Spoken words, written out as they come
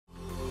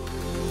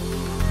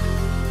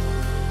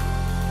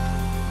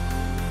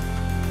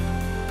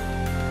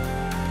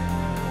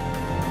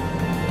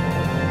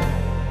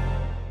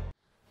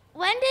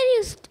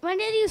When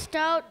did you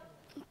start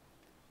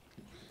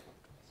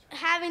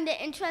having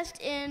the interest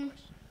in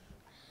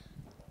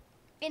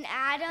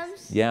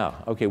atoms? Yeah,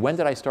 okay. When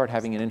did I start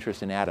having an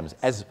interest in atoms?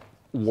 As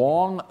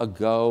long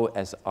ago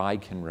as I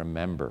can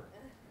remember.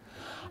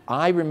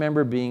 I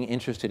remember being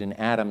interested in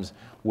atoms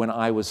when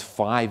I was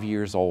 5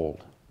 years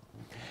old.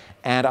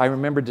 And I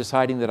remember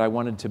deciding that I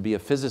wanted to be a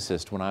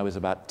physicist when I was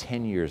about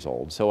 10 years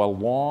old. So a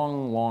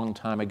long, long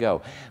time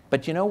ago.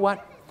 But you know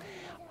what?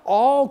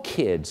 All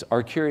kids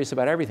are curious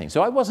about everything.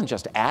 So it wasn't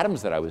just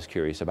atoms that I was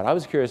curious about. I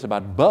was curious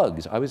about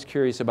bugs. I was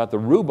curious about the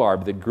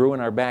rhubarb that grew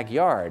in our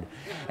backyard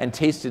and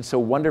tasted so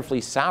wonderfully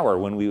sour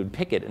when we would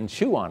pick it and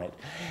chew on it.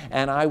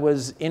 And I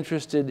was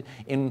interested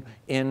in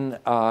you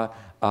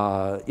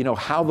know,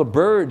 how the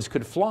birds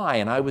could fly.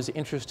 And I was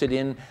interested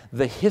in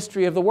the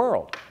history of the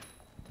world.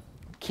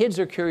 Kids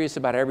are curious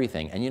about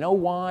everything. And you know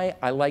why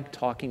I like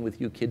talking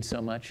with you kids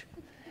so much?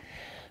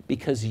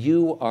 Because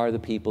you are the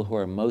people who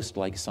are most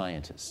like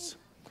scientists.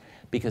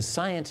 Because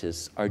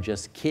scientists are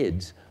just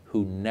kids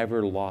who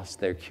never lost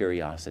their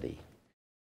curiosity.